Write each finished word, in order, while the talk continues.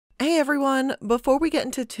everyone! Before we get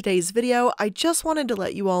into today's video, I just wanted to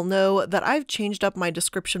let you all know that I've changed up my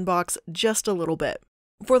description box just a little bit.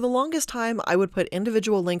 For the longest time, I would put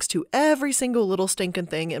individual links to every single little stinking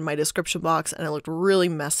thing in my description box, and it looked really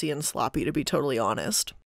messy and sloppy, to be totally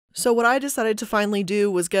honest. So what I decided to finally do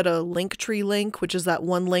was get a Linktree link, which is that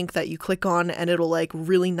one link that you click on and it'll like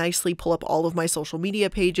really nicely pull up all of my social media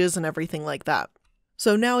pages and everything like that.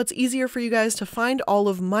 So now it's easier for you guys to find all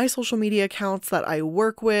of my social media accounts that I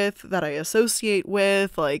work with, that I associate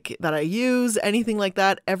with, like that I use, anything like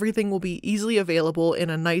that. Everything will be easily available in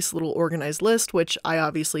a nice little organized list, which I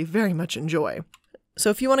obviously very much enjoy. So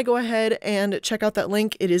if you want to go ahead and check out that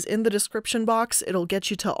link, it is in the description box. It'll get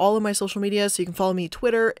you to all of my social media, so you can follow me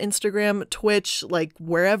Twitter, Instagram, Twitch, like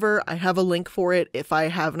wherever. I have a link for it if I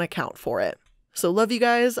have an account for it. So love you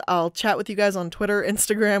guys. I'll chat with you guys on Twitter,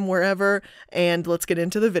 Instagram, wherever, and let's get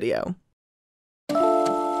into the video.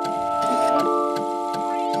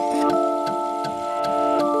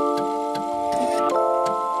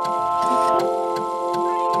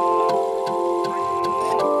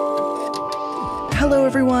 Hello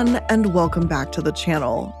everyone, and welcome back to the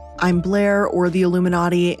channel. I'm Blair, or the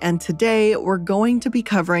Illuminati, and today we're going to be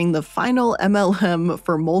covering the final MLM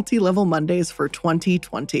for Multi-Level Mondays for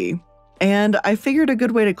 2020. And I figured a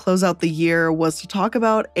good way to close out the year was to talk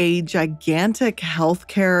about a gigantic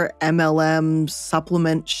healthcare MLM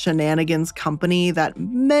supplement shenanigans company that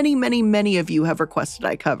many of you have requested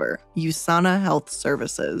I cover, USANA Health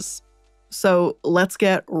Services. So let's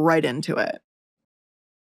get right into it.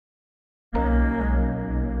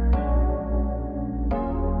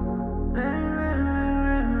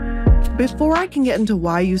 Before I can get into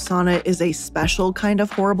why USANA is a special kind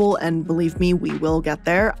of horrible, and believe me, we will get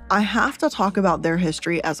there, I have to talk about their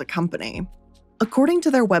history as a company. According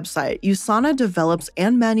to their website, USANA develops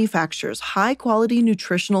and manufactures high-quality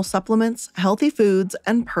nutritional supplements, healthy foods,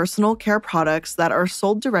 and personal care products that are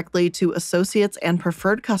sold directly to associates and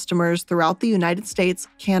preferred customers throughout the United States,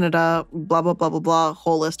 Canada, blah, blah, blah, blah, blah,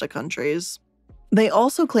 whole list of countries. They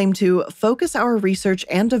also claim to focus our research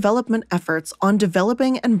and development efforts on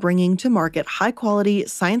developing and bringing to market high-quality,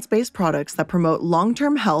 science-based products that promote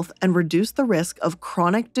long-term health and reduce the risk of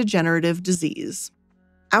chronic degenerative disease.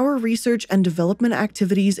 Our research and development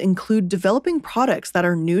activities include developing products that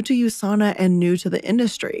are new to USANA and new to the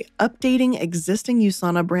industry, updating existing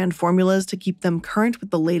USANA brand formulas to keep them current with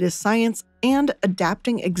the latest science, and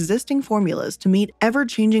adapting existing formulas to meet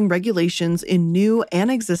ever-changing regulations in new and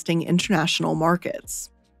existing international markets.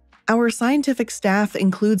 Our scientific staff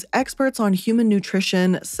includes experts on human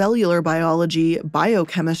nutrition, cellular biology,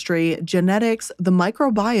 biochemistry, genetics, the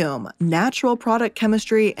microbiome, natural product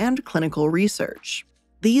chemistry, and clinical research.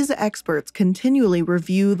 These experts continually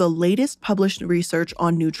review the latest published research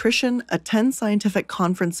on nutrition, attend scientific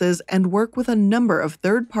conferences, and work with a number of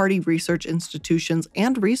third-party research institutions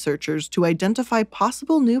and researchers to identify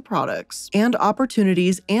possible new products and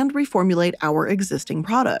opportunities and reformulate our existing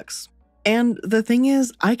products. And the thing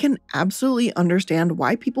is, I can absolutely understand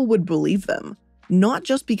why people would believe them. Not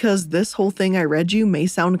just because this whole thing I read you may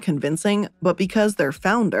sound convincing, but because their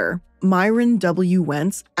founder, Myron W.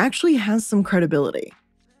 Wentz, actually has some credibility.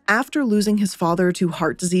 After losing his father to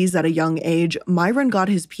heart disease at a young age, Myron got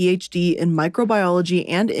his PhD in microbiology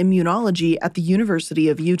and immunology at the University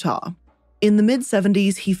of Utah. In the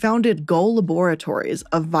mid-70s, he founded Gull Laboratories,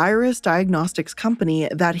 a virus diagnostics company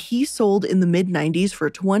that he sold in the mid-90s for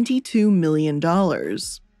 $22 million.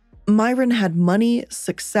 Myron had money,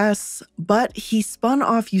 success, but he spun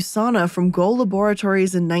off USANA from Gull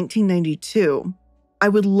Laboratories in 1992. I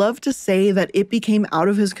would love to say that it became out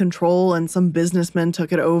of his control and some businessman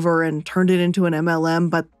took it over and turned it into an MLM,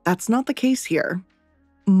 but that's not the case here.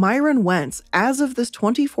 Myron Wentz, as of this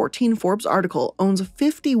 2014 Forbes article, owns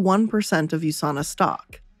 51% of USANA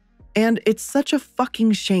stock. And it's such a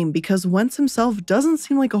fucking shame because Wentz himself doesn't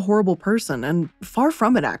seem like a horrible person, and far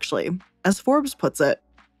from it actually. As Forbes puts it,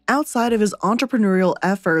 outside of his entrepreneurial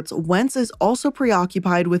efforts, Wentz is also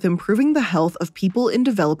preoccupied with improving the health of people in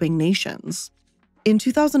developing nations. In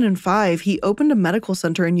 2005, he opened a medical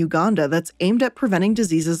center in Uganda that's aimed at preventing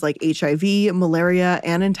diseases like HIV, malaria,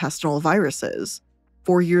 and intestinal viruses.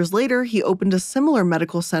 4 years later, he opened a similar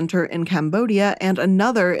medical center in Cambodia and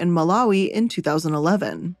another in Malawi in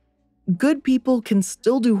 2011. Good people can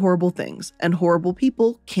still do horrible things, and horrible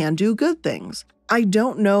people can do good things. I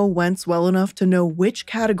don't know Wentz well enough to know which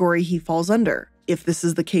category he falls under, if this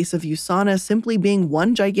is the case of USANA simply being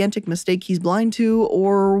one gigantic mistake he's blind to,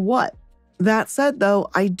 or what. That said, though,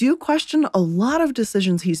 I do question a lot of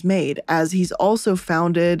decisions he's made, as he's also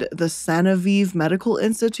founded the Sanaviv Medical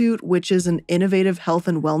Institute, which is an innovative health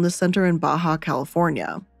and wellness center in Baja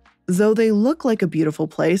California. Though they look like a beautiful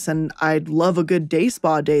place and I'd love a good day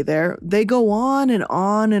spa day there, they go on and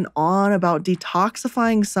on and on about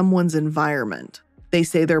detoxifying someone's environment. They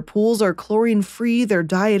say their pools are chlorine-free, their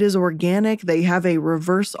diet is organic, they have a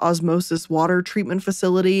reverse osmosis water treatment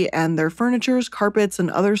facility, and their furnitures, carpets, and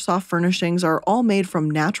other soft furnishings are all made from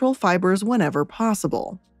natural fibers whenever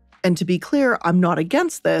possible. And to be clear, I'm not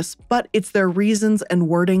against this, but it's their reasons and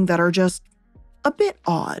wording that are just a bit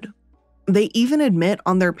odd. They even admit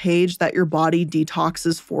on their page that your body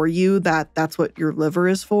detoxes for you, that that's what your liver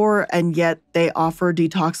is for, and yet they offer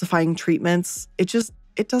detoxifying treatments.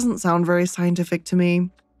 It doesn't sound very scientific to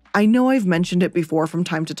me. I know I've mentioned it before from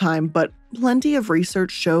time to time, but plenty of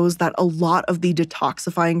research shows that a lot of the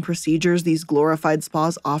detoxifying procedures these glorified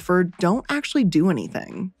spas offer don't actually do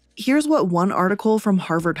anything. Here's what one article from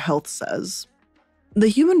Harvard Health says. The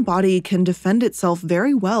human body can defend itself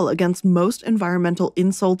very well against most environmental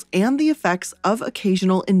insults and the effects of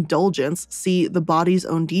occasional indulgence, see the body's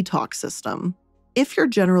own detox system. If you're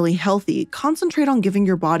generally healthy, concentrate on giving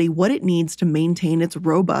your body what it needs to maintain its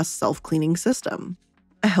robust self-cleaning system.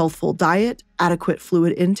 A healthful diet, adequate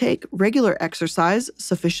fluid intake, regular exercise,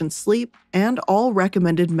 sufficient sleep, and all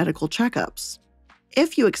recommended medical checkups.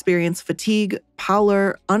 If you experience fatigue,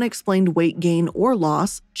 pallor, unexplained weight gain or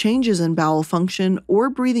loss, changes in bowel function, or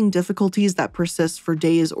breathing difficulties that persist for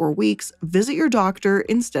days or weeks, visit your doctor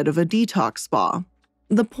instead of a detox spa.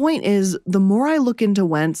 The point is, the more I look into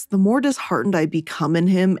Wentz, the more disheartened I become in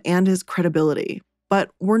him and his credibility.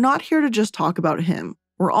 But we're not here to just talk about him.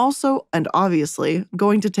 We're also, and obviously,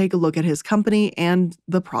 going to take a look at his company and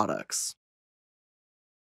the products.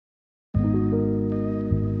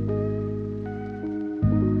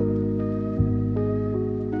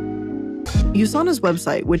 USANA's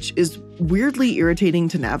website, which is weirdly irritating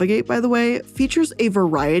to navigate, by the way, features a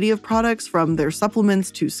variety of products from their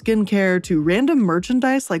supplements to skincare to random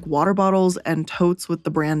merchandise like water bottles and totes with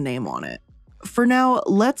the brand name on it. For now,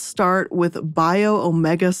 let's start with Bio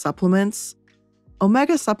Omega supplements.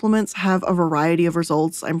 Omega supplements have a variety of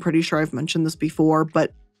results. I'm pretty sure I've mentioned this before,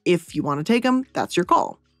 but if you want to take them, that's your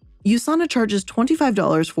call. USANA charges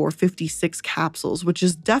 $25 for 56 capsules, which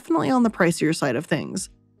is definitely on the pricier side of things.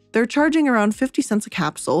 They're charging around 50 cents a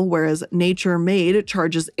capsule, whereas Nature Made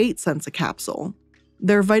charges 8 cents a capsule.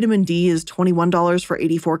 Their vitamin D is $21 for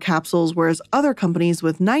 84 capsules, whereas other companies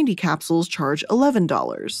with 90 capsules charge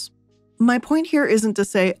 $11. My point here isn't to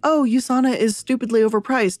say, oh, USANA is stupidly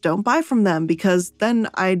overpriced, don't buy from them, because then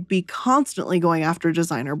I'd be constantly going after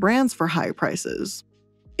designer brands for high prices.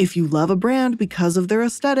 If you love a brand because of their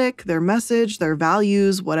aesthetic, their message, their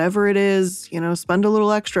values, whatever it is, spend a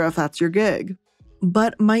little extra if that's your gig.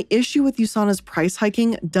 But my issue with USANA's price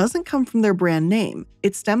hiking doesn't come from their brand name.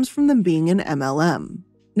 It stems from them being an MLM.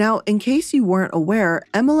 Now, in case you weren't aware,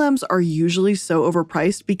 MLMs are usually so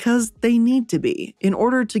overpriced because they need to be, in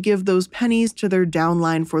order to give those pennies to their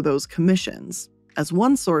downline for those commissions. As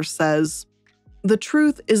one source says, the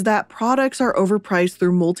truth is that products are overpriced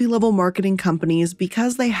through multi-level marketing companies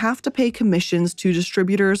because they have to pay commissions to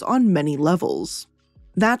distributors on many levels.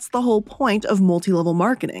 That's the whole point of multi-level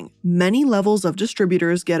marketing. Many levels of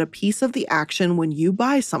distributors get a piece of the action when you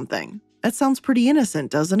buy something. That sounds pretty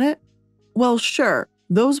innocent, doesn't it? Well, sure,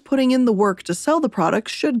 those putting in the work to sell the product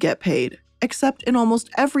should get paid. Except in almost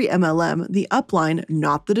every MLM, the upline,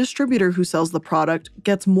 not the distributor who sells the product,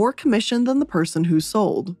 gets more commission than the person who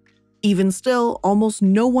sold. Even still, almost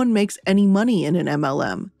no one makes any money in an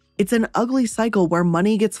MLM. It's an ugly cycle where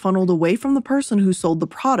money gets funneled away from the person who sold the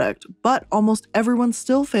product, but almost everyone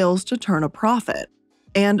still fails to turn a profit.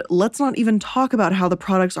 And let's not even talk about how the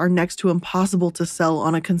products are next to impossible to sell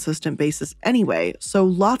on a consistent basis anyway, so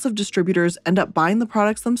lots of distributors end up buying the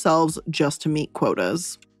products themselves just to meet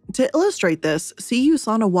quotas. To illustrate this, see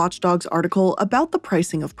USANA Watchdog's article about the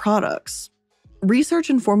pricing of products. Research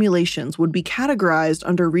and formulations would be categorized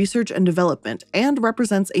under research and development and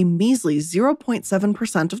represents a measly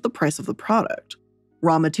 0.7% of the price of the product.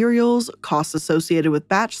 Raw materials, costs associated with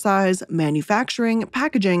batch size, manufacturing,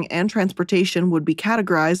 packaging, and transportation would be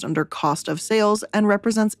categorized under cost of sales and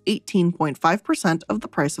represents 18.5% of the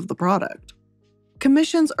price of the product.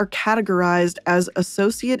 Commissions are categorized as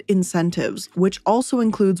associate incentives, which also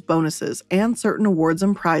includes bonuses and certain awards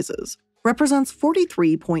and prizes, represents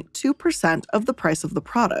 43.2% of the price of the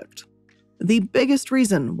product. The biggest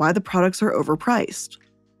reason why the products are overpriced.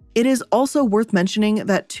 It is also worth mentioning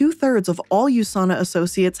that 2/3 of all USANA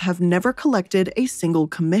associates have never collected a single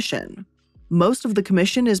commission. Most of the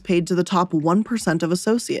commission is paid to the top 1% of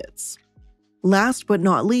associates. Last but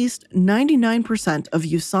not least, 99% of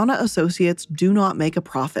USANA associates do not make a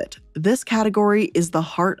profit. This category is the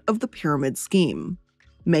heart of the pyramid scheme.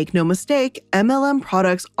 Make no mistake, MLM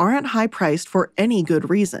products aren't high-priced for any good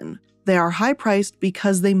reason. They are high-priced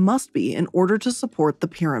because they must be in order to support the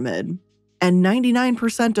pyramid. And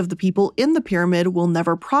 99% of the people in the pyramid will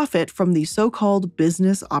never profit from the so-called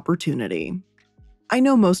business opportunity. I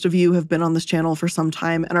know most of you have been on this channel for some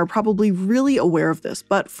time and are probably really aware of this,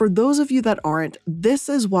 but for those of you that aren't, this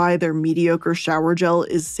is why their mediocre shower gel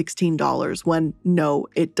is $16 when no,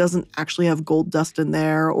 it doesn't actually have gold dust in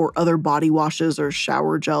there or other body washes or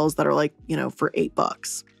shower gels that are like, for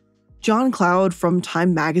 $8. John Cloud from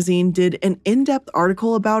Time magazine did an in-depth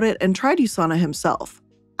article about it and tried USANA himself.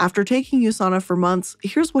 After taking USANA for months,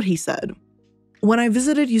 here's what he said. When I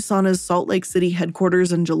visited USANA's Salt Lake City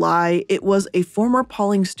headquarters in July, it was a former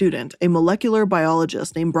Pauling student, a molecular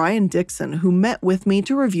biologist named Brian Dixon, who met with me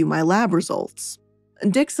to review my lab results.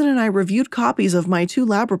 Dixon and I reviewed copies of my 2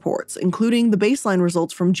 lab reports, including the baseline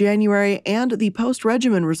results from January and the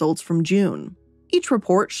post-regimen results from June. Each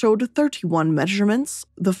report showed 31 measurements,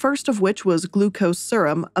 the first of which was glucose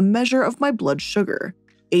serum, a measure of my blood sugar.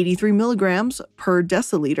 83 milligrams per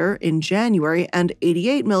deciliter in January and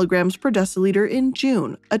 88 milligrams per deciliter in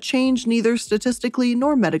June, a change neither statistically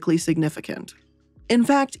nor medically significant. In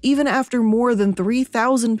fact, even after more than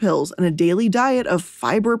 3,000 pills and a daily diet of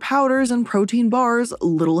fiber powders and protein bars,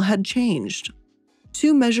 little had changed.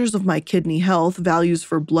 2 measures of my kidney health, values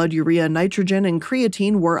for blood urea nitrogen and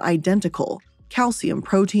creatine, were identical. Calcium,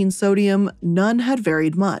 protein, sodium, none had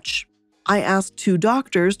varied much. I asked 2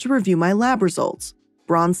 doctors to review my lab results.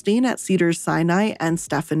 Bronstein at Cedars-Sinai and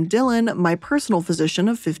Stephen Dillon, my personal physician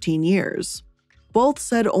of 15 years. Both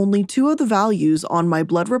said only 2 of the values on my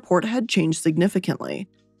blood report had changed significantly.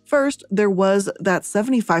 First, there was that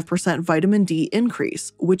 75% vitamin D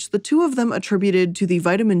increase, which the 2 of them attributed to the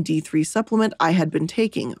vitamin D3 supplement I had been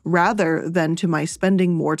taking, rather than to my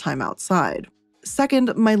spending more time outside.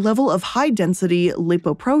 Second, my level of high-density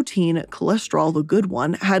lipoprotein, cholesterol the good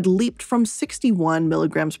one, had leaped from 61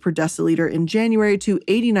 milligrams per deciliter in January to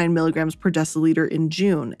 89 milligrams per deciliter in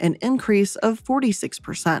June, an increase of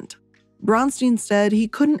 46%. Bronstein said he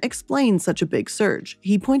couldn't explain such a big surge.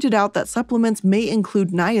 He pointed out that supplements may include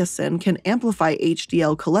niacin can amplify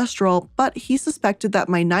HDL cholesterol, but he suspected that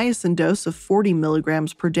my niacin dose of 40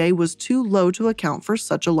 milligrams per day was too low to account for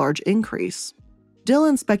such a large increase.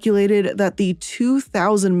 Dillon speculated that the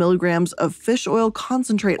 2,000 milligrams of fish oil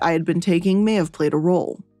concentrate I had been taking may have played a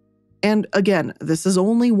role. And again, this is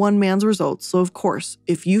only one man's results, so of course,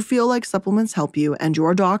 if you feel like supplements help you and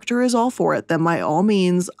your doctor is all for it, then by all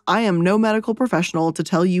means, I am no medical professional to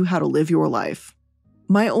tell you how to live your life.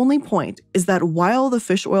 My only point is that while the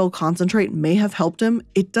fish oil concentrate may have helped him,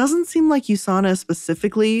 it doesn't seem like USANA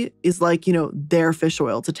specifically is like, their fish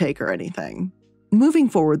oil to take or anything. Moving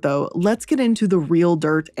forward though, let's get into the real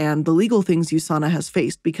dirt and the legal things USANA has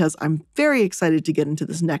faced because I'm very excited to get into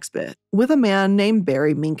this next bit with a man named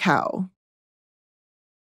Barry Minkow.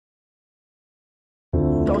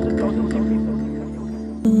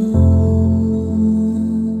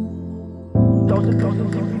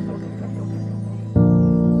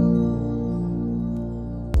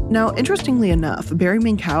 Now, interestingly enough, Barry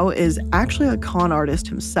Minkow is actually a con artist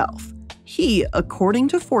himself. He, according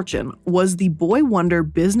to Fortune, was the boy wonder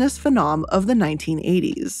business phenom of the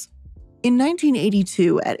 1980s. In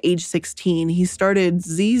 1982, at age 16, he started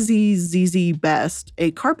ZZZZ Best,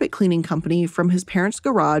 a carpet cleaning company from his parents'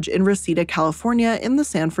 garage in Reseda, California in the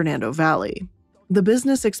San Fernando Valley. The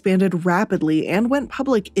business expanded rapidly and went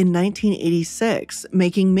public in 1986,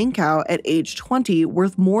 making Minkow at age 20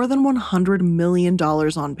 worth more than $100 million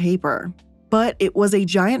on paper. But it was a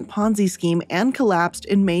giant Ponzi scheme and collapsed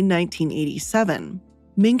in May 1987.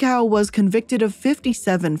 Minkow was convicted of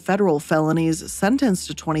 57 federal felonies, sentenced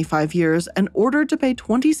to 25 years, and ordered to pay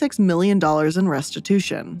 $26 million in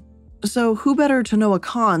restitution. So who better to know a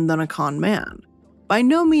con than a con man? By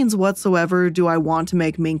no means whatsoever do I want to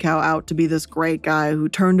make Minkow out to be this great guy who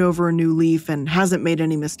turned over a new leaf and hasn't made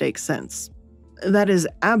any mistakes since. That is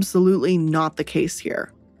absolutely not the case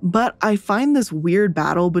here. But I find this weird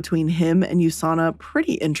battle between him and USANA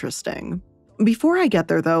pretty interesting. Before I get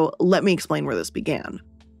there though, let me explain where this began.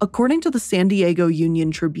 According to the San Diego Union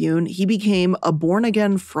Tribune, he became a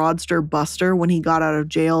born-again fraudster buster when he got out of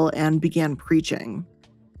jail and began preaching.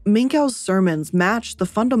 Minkow's sermons matched the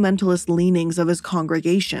fundamentalist leanings of his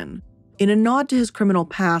congregation. In a nod to his criminal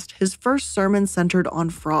past, his first sermon centered on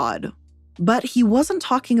fraud. But he wasn't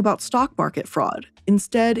talking about stock market fraud.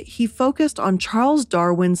 Instead, he focused on Charles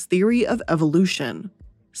Darwin's theory of evolution.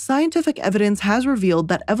 Scientific evidence has revealed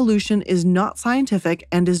that evolution is not scientific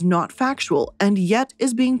and is not factual, and yet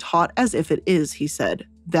is being taught as if it is, he said.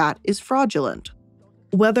 That is fraudulent.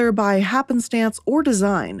 Whether by happenstance or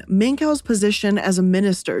design, Minkao's position as a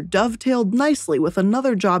minister dovetailed nicely with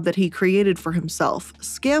another job that he created for himself,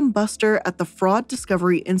 scam buster at the Fraud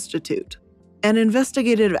Discovery Institute, an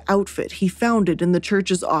investigative outfit he founded in the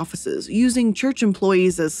church's offices, using church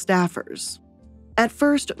employees as staffers. At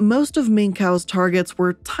first, most of Minkao's targets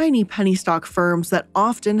were tiny penny stock firms that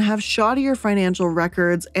often have shoddier financial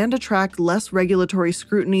records and attract less regulatory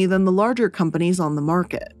scrutiny than the larger companies on the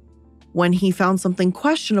market. When he found something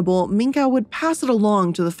questionable, Minkao would pass it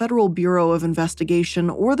along to the Federal Bureau of Investigation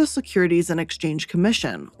or the Securities and Exchange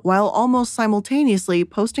Commission, while almost simultaneously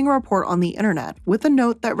posting a report on the internet with a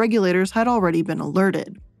note that regulators had already been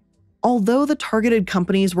alerted. Although the targeted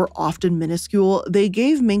companies were often minuscule, they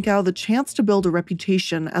gave Minkao the chance to build a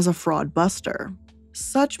reputation as a fraud buster.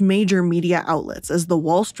 Such major media outlets as the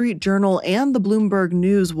Wall Street Journal and the Bloomberg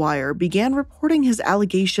Newswire began reporting his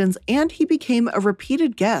allegations, and he became a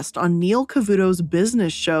repeated guest on Neil Cavuto's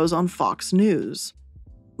business shows on Fox News.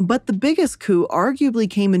 But the biggest coup arguably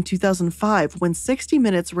came in 2005 when 60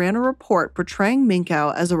 Minutes ran a report portraying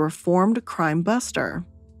Minkao as a reformed crime buster.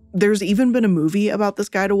 There's even been a movie about this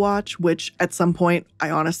guy to watch, which at some point I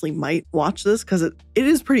honestly might watch this because it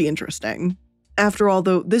is pretty interesting. After all,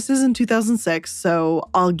 though, this is in 2006, so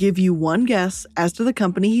I'll give you one guess as to the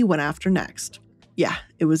company he went after next. Yeah,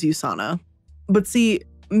 it was USANA. But see,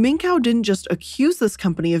 Minkao didn't just accuse this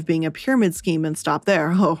company of being a pyramid scheme and stop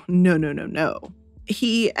there. Oh, no.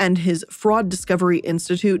 He and his Fraud Discovery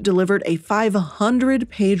Institute delivered a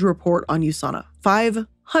 500-page report on USANA.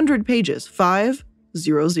 500 pages. 500.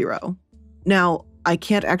 Now, I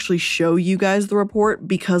can't actually show you guys the report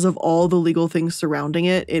because of all the legal things surrounding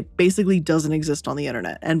it. It basically doesn't exist on the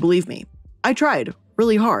internet. And believe me, I tried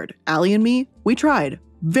really hard. Allie and me, we tried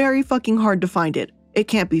very fucking hard to find it. It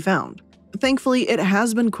can't be found. Thankfully, it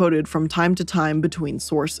has been quoted from time to time between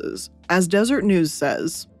sources. As Desert News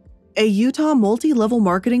says, a Utah multi-level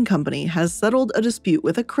marketing company has settled a dispute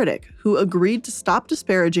with a critic who agreed to stop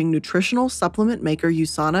disparaging nutritional supplement maker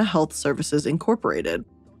USANA Health Services Incorporated.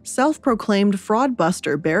 Self-proclaimed fraud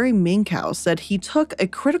buster Barry Minkao said he took a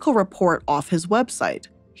critical report off his website.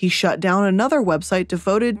 He shut down another website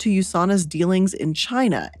devoted to USANA's dealings in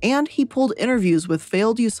China, and he pulled interviews with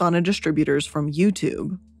failed USANA distributors from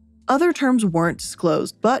YouTube. Other terms weren't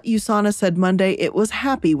disclosed, but USANA said Monday it was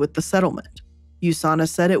happy with the settlement. USANA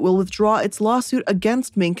said it will withdraw its lawsuit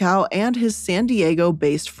against Minkao and his San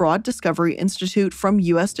Diego-based Fraud Discovery Institute from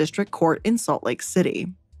U.S. District Court in Salt Lake City.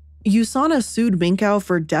 USANA sued Minkao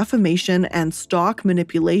for defamation and stock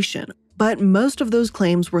manipulation, but most of those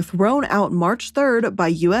claims were thrown out March 3rd by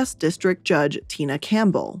U.S. District Judge Tina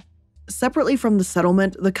Campbell. Separately from the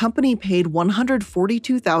settlement, the company paid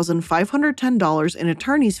 $142,510 in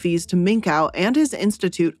attorney's fees to Minkao and his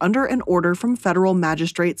institute under an order from federal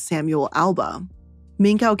magistrate Samuel Alba.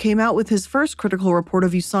 Minkao came out with his first critical report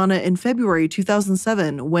of USANA in February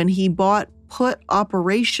 2007 when he bought put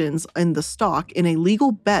operations in the stock in a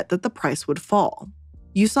legal bet that the price would fall.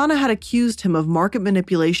 USANA had accused him of market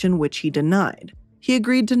manipulation, which he denied. He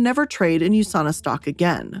agreed to never trade in USANA stock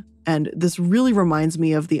again. And this really reminds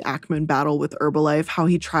me of the Ackman battle with Herbalife, how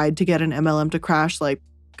he tried to get an MLM to crash. Like,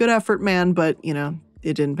 good effort, man, but, it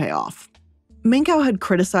didn't pay off. Minkao had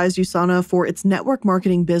criticized USANA for its network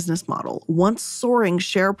marketing business model, once soaring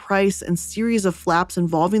share price and series of flaps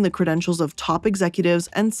involving the credentials of top executives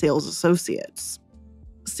and sales associates.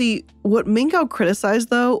 See, what Minkao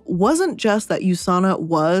criticized, though, wasn't just that USANA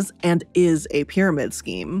was and is a pyramid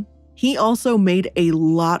scheme. He also made a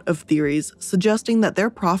lot of theories suggesting that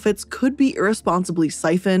their profits could be irresponsibly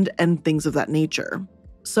siphoned and things of that nature.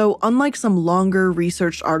 So unlike some longer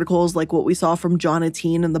researched articles like what we saw from John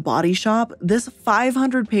Atine in The Body Shop, this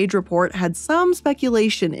 500-page report had some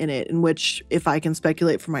speculation in it, in which, if I can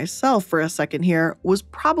speculate for myself for a second here, was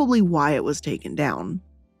probably why it was taken down.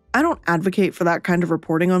 I don't advocate for that kind of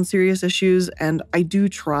reporting on serious issues, and I do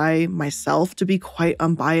try myself to be quite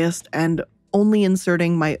unbiased and only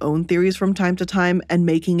inserting my own theories from time to time and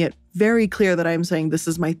making it very clear that I'm saying this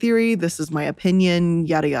is my theory, this is my opinion,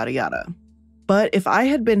 yada yada yada. But if I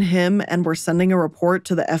had been him and were sending a report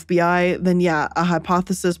to the FBI, then yeah, a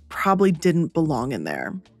hypothesis probably didn't belong in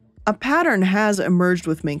there. A pattern has emerged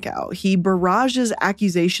with Minkao. He barrages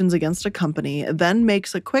accusations against a company, then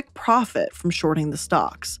makes a quick profit from shorting the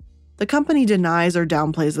stocks. The company denies or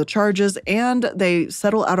downplays the charges, and they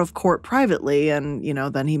settle out of court privately, and,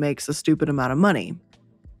 then he makes a stupid amount of money.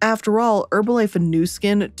 After all, Herbalife and Nu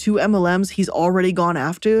Skin, two MLMs he's already gone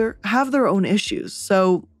after, have their own issues,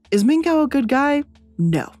 so is Minkao a good guy?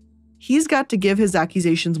 No. He's got to give his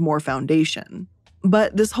accusations more foundation.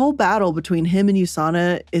 But this whole battle between him and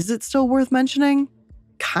USANA, is it still worth mentioning?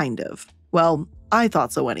 Kind of. Well, I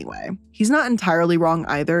thought so anyway. He's not entirely wrong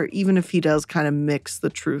either, even if he does kind of mix the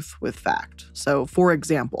truth with fact. So, for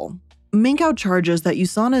example, Minkow charges that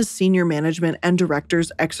USANA's senior management and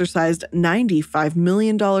directors exercised $95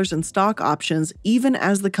 million in stock options even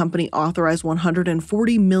as the company authorized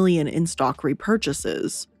 $140 million in stock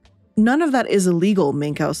repurchases. None of that is illegal,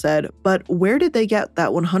 Minkow said, but where did they get that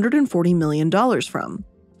 $140 million from?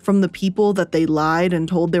 From the people that they lied and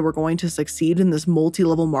told they were going to succeed in this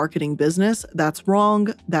multi-level marketing business? That's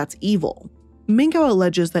wrong, that's evil. Minkow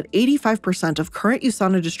alleges that 85% of current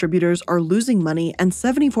USANA distributors are losing money and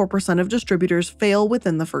 74% of distributors fail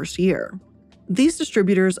within the first year. These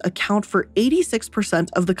distributors account for 86%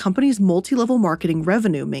 of the company's multi-level marketing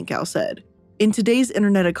revenue, Minkow said. In today's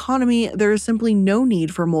internet economy, there is simply no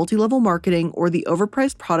need for multi-level marketing or the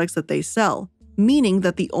overpriced products that they sell, meaning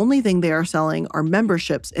that the only thing they are selling are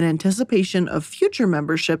memberships in anticipation of future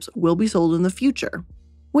memberships will be sold in the future,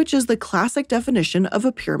 which is the classic definition of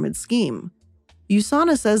a pyramid scheme.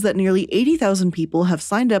 USANA says that nearly 80,000 people have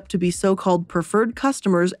signed up to be so-called preferred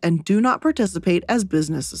customers and do not participate as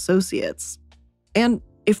business associates. And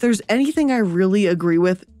if there's anything I really agree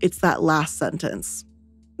with, it's that last sentence.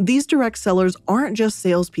 These direct sellers aren't just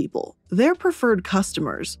salespeople, they're preferred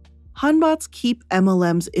customers. Hanbots keep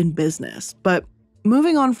MLMs in business, but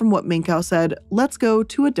moving on from what Minkow said, let's go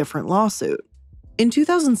to a different lawsuit. In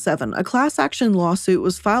 2007, a class action lawsuit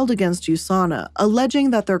was filed against USANA,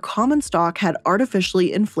 alleging that their common stock had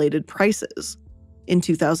artificially inflated prices. In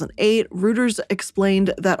 2008, Reuters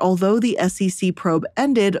explained that although the SEC probe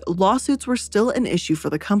ended, lawsuits were still an issue for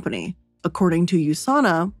the company. According to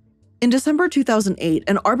USANA, in December 2008,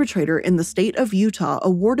 an arbitrator in the state of Utah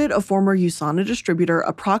awarded a former USANA distributor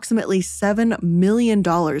approximately $7 million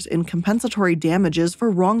in compensatory damages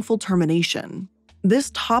for wrongful termination.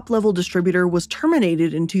 This top-level distributor was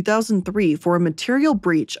terminated in 2003 for a material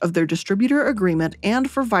breach of their distributor agreement and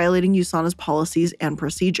for violating USANA's policies and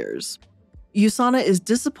procedures. USANA is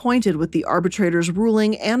disappointed with the arbitrator's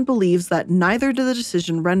ruling and believes that neither the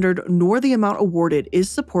decision rendered nor the amount awarded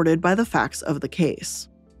is supported by the facts of the case.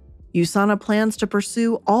 USANA plans to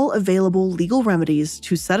pursue all available legal remedies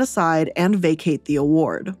to set aside and vacate the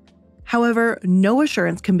award. However, no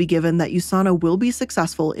assurance can be given that USANA will be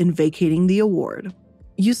successful in vacating the award.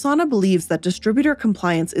 USANA believes that distributor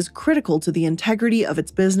compliance is critical to the integrity of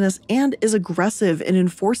its business and is aggressive in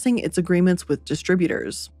enforcing its agreements with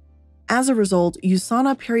distributors. As a result,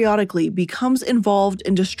 USANA periodically becomes involved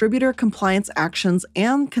in distributor compliance actions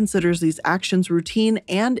and considers these actions routine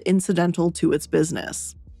and incidental to its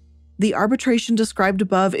business. The arbitration described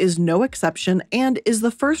above is no exception and is the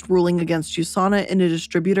first ruling against USANA in a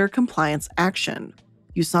distributor compliance action.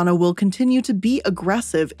 USANA will continue to be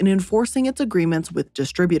aggressive in enforcing its agreements with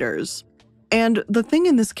distributors. And the thing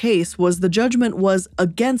in this case was the judgment was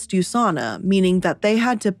against USANA, meaning that they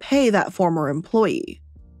had to pay that former employee.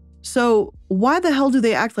 So why the hell do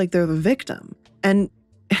they act like they're the victim? And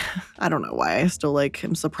I don't know why I still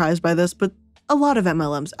am surprised by this, but a lot of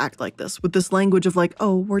MLMs act like this, with this language of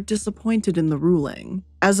oh, we're disappointed in the ruling,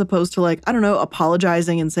 as opposed to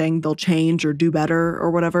apologizing and saying they'll change or do better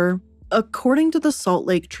or whatever. According to the Salt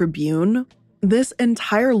Lake Tribune, this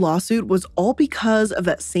entire lawsuit was all because of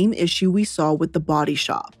that same issue we saw with the body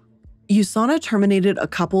shop. USANA terminated a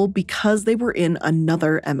couple because they were in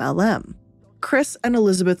another MLM. Chris and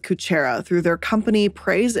Elizabeth Kuchera, through their company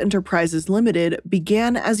Praise Enterprises Limited,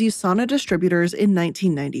 began as USANA distributors in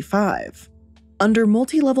 1995. Under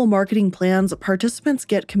multi-level marketing plans, participants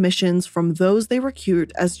get commissions from those they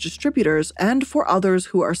recruit as distributors and for others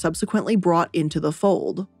who are subsequently brought into the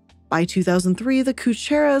fold. By 2003, the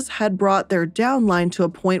Kucheras had brought their downline to a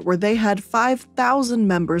point where they had 5,000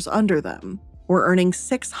 members under them, were earning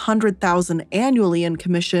 $600,000 annually in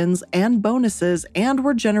commissions and bonuses, and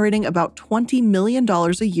were generating about $20 million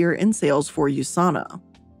a year in sales for USANA.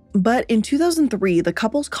 But in 2003, the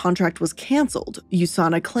couple's contract was canceled.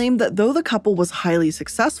 USANA claimed that though the couple was highly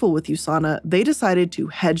successful with USANA, they decided to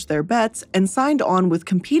hedge their bets and signed on with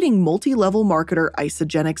competing multi-level marketer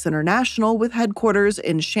Isagenix International with headquarters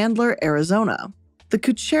in Chandler, Arizona. The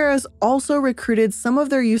Kucheras also recruited some of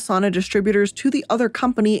their USANA distributors to the other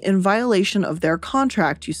company in violation of their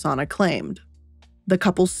contract, USANA claimed. The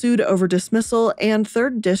couple sued over dismissal, and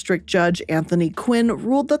 3rd District Judge Anthony Quinn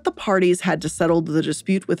ruled that the parties had to settle the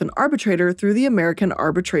dispute with an arbitrator through the American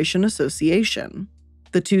Arbitration Association.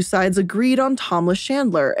 The two sides agreed on Thomas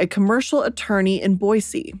Chandler, a commercial attorney in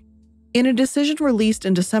Boise. In a decision released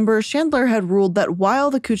in December, Chandler had ruled that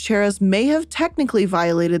while the Kucheras may have technically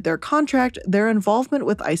violated their contract, their involvement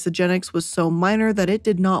with Isagenix was so minor that it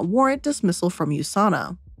did not warrant dismissal from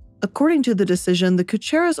USANA. According to the decision, the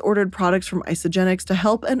Kucheras ordered products from Isagenix to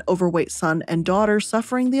help an overweight son and daughter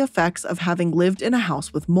suffering the effects of having lived in a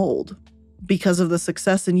house with mold. Because of the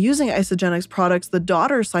success in using Isagenix products, the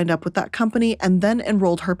daughter signed up with that company and then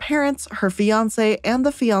enrolled her parents, her fiancé, and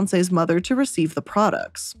the fiancé's mother to receive the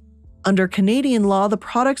products. Under Canadian law, the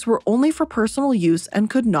products were only for personal use and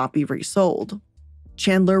could not be resold.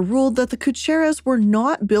 Chandler ruled that the Kucheras were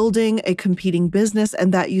not building a competing business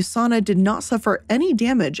and that USANA did not suffer any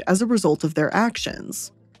damage as a result of their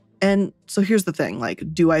actions. And so here's the thing,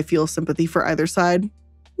 do I feel sympathy for either side?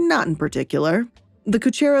 Not in particular. The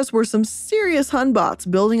Kucheras were some serious hunbots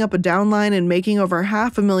building up a downline and making over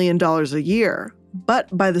 $500,000 a year.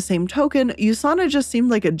 But by the same token, USANA just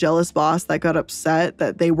seemed like a jealous boss that got upset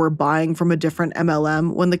that they were buying from a different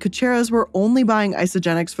MLM when the Kucheras were only buying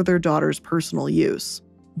Isagenix for their daughter's personal use.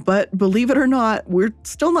 But believe it or not, we're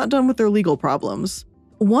still not done with their legal problems.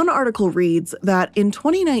 One article reads that in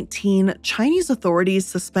 2019, Chinese authorities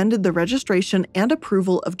suspended the registration and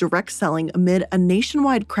approval of direct selling amid a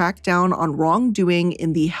nationwide crackdown on wrongdoing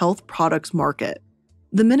in the health products market.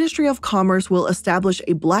 The Ministry of Commerce will establish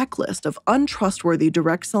a blacklist of untrustworthy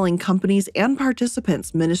direct selling companies and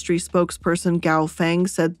participants, ministry spokesperson Gao Feng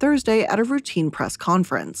said Thursday at a routine press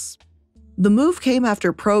conference. The move came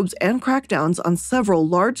after probes and crackdowns on several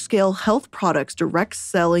large-scale health products direct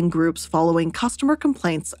selling groups following customer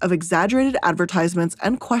complaints of exaggerated advertisements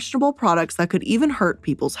and questionable products that could even hurt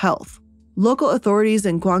people's health. Local authorities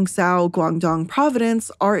in Guangzhou, Guangdong Province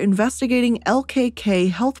are investigating LKK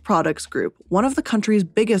Health Products Group, one of the country's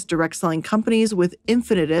biggest direct-selling companies with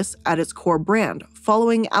Infinitus at its core brand,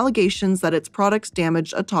 following allegations that its products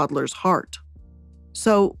damaged a toddler's heart.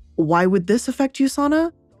 So, why would this affect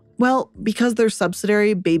USANA? Well, because their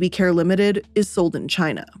subsidiary, Baby Care Limited, is sold in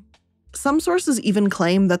China. Some sources even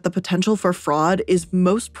claim that the potential for fraud is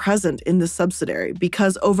most present in this subsidiary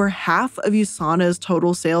because over half of USANA's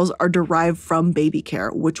total sales are derived from Baby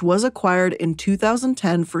Care, which was acquired in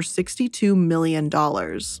 2010 for $62 million.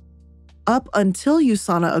 Up until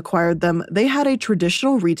USANA acquired them, they had a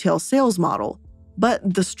traditional retail sales model, but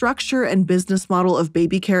the structure and business model of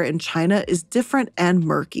Baby Care in China is different and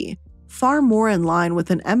murky, far more in line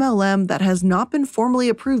with an MLM that has not been formally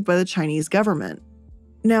approved by the Chinese government.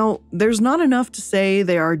 Now, there's not enough to say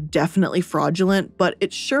they are definitely fraudulent, but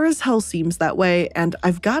it sure as hell seems that way, and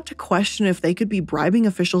I've got to question if they could be bribing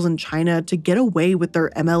officials in China to get away with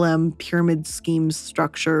their MLM pyramid scheme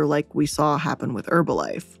structure like we saw happen with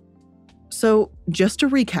Herbalife. So, just to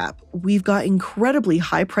recap, we've got incredibly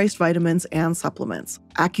high-priced vitamins and supplements,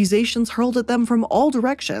 accusations hurled at them from all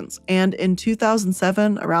directions, and in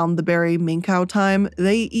 2007, around the Barry Minkow time,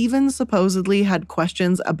 they even supposedly had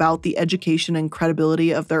questions about the education and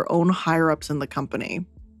credibility of their own higher-ups in the company.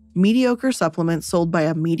 Mediocre supplements sold by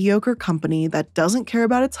a mediocre company that doesn't care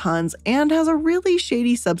about its Huns and has a really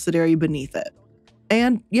shady subsidiary beneath it.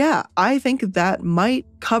 And yeah, I think that might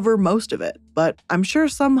cover most of it, but I'm sure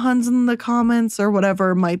some Huns in the comments or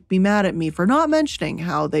whatever might be mad at me for not mentioning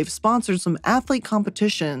how they've sponsored some athlete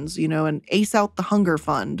competitions, and Ace Out the Hunger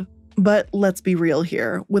Fund. But let's be real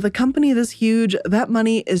here. With a company this huge, that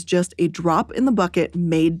money is just a drop in the bucket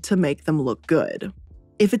made to make them look good.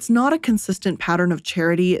 If it's not a consistent pattern of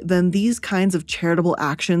charity, then these kinds of charitable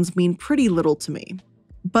actions mean pretty little to me.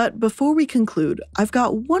 But before we conclude, I've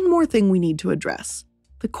got one more thing we need to address.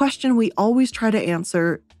 The question we always try to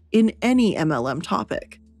answer in any MLM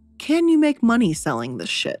topic. Can you make money selling this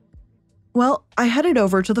shit? Well, I headed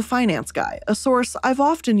over to the Finance Guy, a source I've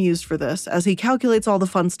often used for this as he calculates all the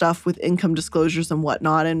fun stuff with income disclosures and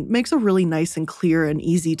whatnot and makes a really nice and clear and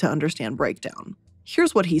easy to understand breakdown.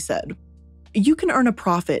 Here's what he said. You can earn a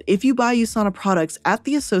profit if you buy USANA products at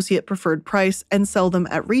the associate preferred price and sell them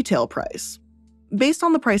at retail price. Based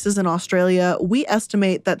on the prices in Australia, we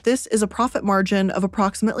estimate that this is a profit margin of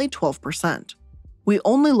approximately 12%. We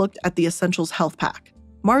only looked at the Essentials Health Pack.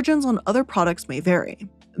 Margins on other products may vary.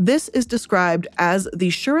 This is described as the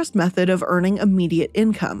surest method of earning immediate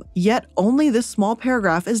income, yet only this small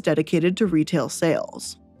paragraph is dedicated to retail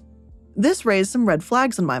sales. This raised some red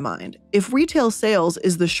flags in my mind. If retail sales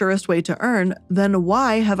is the surest way to earn, then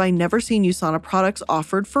why have I never seen USANA products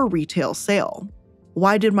offered for retail sale?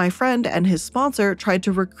 Why did my friend and his sponsor try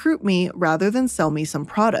to recruit me rather than sell me some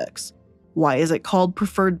products? Why is it called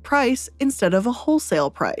preferred price instead of a wholesale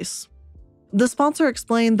price? The sponsor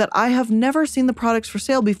explained that I have never seen the products for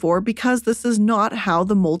sale before because this is not how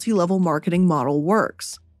the multi-level marketing model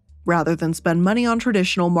works. Rather than spend money on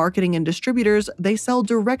traditional marketing and distributors, they sell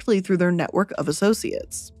directly through their network of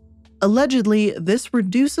associates. Allegedly, this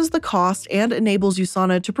reduces the cost and enables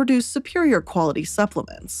USANA to produce superior quality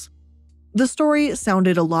supplements. The story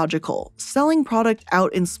sounded illogical. Selling product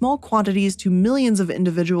out in small quantities to millions of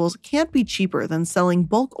individuals can't be cheaper than selling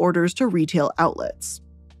bulk orders to retail outlets.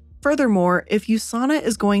 Furthermore, if USANA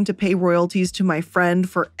is going to pay royalties to my friend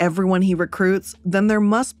for everyone he recruits, then there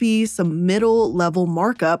must be some middle-level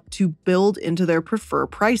markup to build into their preferred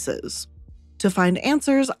prices. To find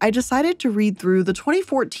answers, I decided to read through the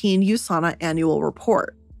 2014 USANA annual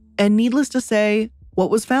report. And needless to say,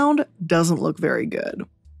 what was found doesn't look very good.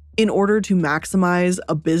 In order to maximize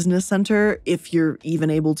a business center, if you're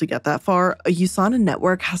even able to get that far, a USANA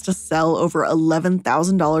network has to sell over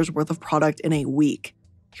 $11,000 worth of product in a week.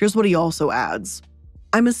 Here's what he also adds.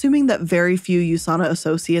 I'm assuming that very few USANA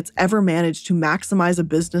associates ever manage to maximize a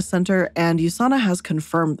business center, and USANA has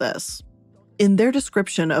confirmed this. In their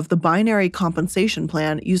description of the binary compensation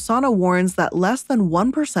plan, USANA warns that less than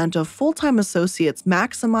 1% of full-time associates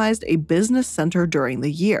maximized a business center during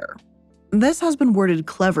the year. This has been worded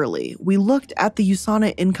cleverly. We looked at the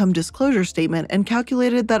USANA income disclosure statement and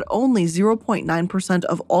calculated that only 0.9%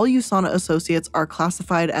 of all USANA associates are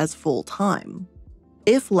classified as full-time.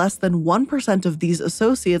 If less than 1% of these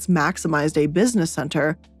associates maximized a business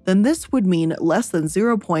center, then this would mean less than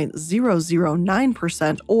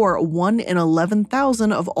 0.009% or 1 in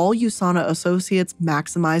 11,000 of all USANA associates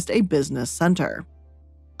maximized a business center.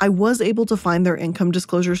 I was able to find their income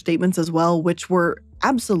disclosure statements as well, which were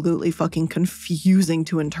absolutely fucking confusing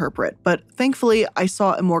to interpret, but thankfully I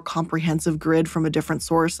saw a more comprehensive grid from a different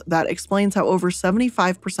source that explains how over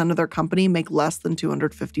 75% of their company make less than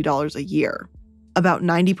 $250 a year. About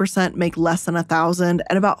 90% make less than $1,000,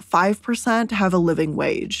 and about 5% have a living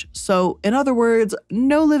wage. So, in other words,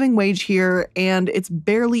 no living wage here, and it's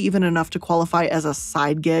barely even enough to qualify as a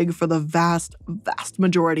side gig for the vast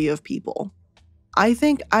majority of people. I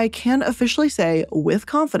think I can officially say, with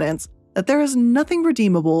confidence, that there is nothing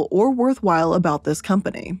redeemable or worthwhile about this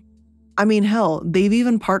company. I mean, hell, they've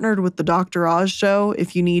even partnered with the Dr. Oz show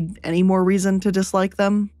if you need any more reason to dislike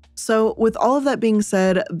them. So with all of that being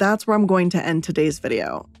said, that's where I'm going to end today's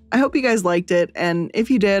video. I hope you guys liked it, and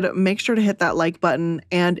if you did, make sure to hit that like button,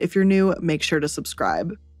 and if you're new, make sure to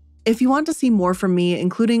subscribe. If you want to see more from me,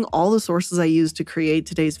 including all the sources I used to create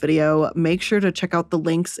today's video, make sure to check out the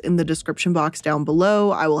links in the description box down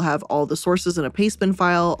below. I will have all the sources in a pastebin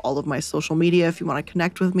file, all of my social media if you want to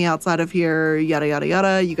connect with me outside of here, yada yada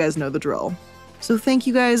yada, you guys know the drill. So thank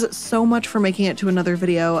you guys so much for making it to another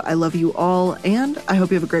video. I love you all, and I hope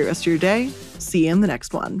you have a great rest of your day. See you in the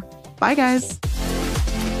next one. Bye, guys.